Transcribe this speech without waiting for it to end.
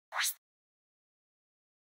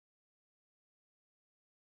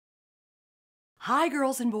Hi,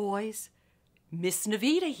 girls and boys. Miss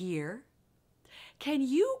Navida here. Can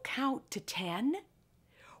you count to 10?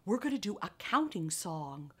 We're going to do a counting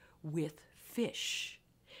song with fish.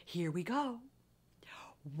 Here we go.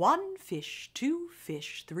 1 fish, 2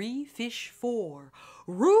 fish, 3 fish, 4.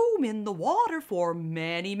 Room in the water for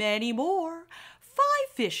many, many more. 5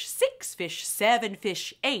 fish, 6 fish, 7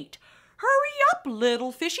 fish, 8. Hurry up,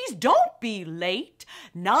 little fishies, don't be late.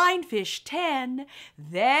 9 fish, 10,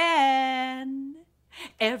 then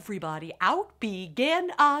everybody out,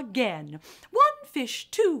 begin again. 1 fish,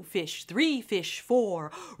 2 fish, 3 fish,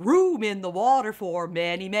 4. Room in the water for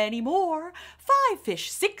many, many more. 5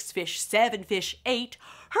 fish, 6 fish, 7 fish, 8.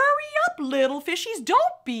 Hurry up, little fishies,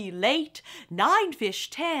 don't be late. 9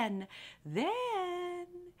 fish, 10, then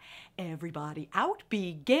everybody out,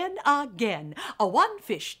 begin again. 1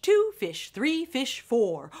 fish, 2 fish, 3 fish,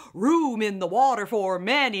 4. Room in the water for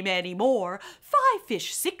many, many more. 5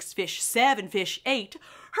 fish, 6 fish, 7 fish, 8.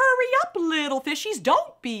 Hurry up, little fishies,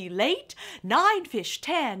 don't be late. 9 fish,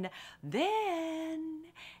 10, then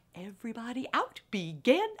everybody out,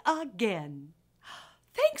 begin again.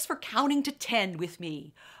 Thanks for counting to 10 with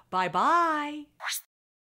me. Bye-bye.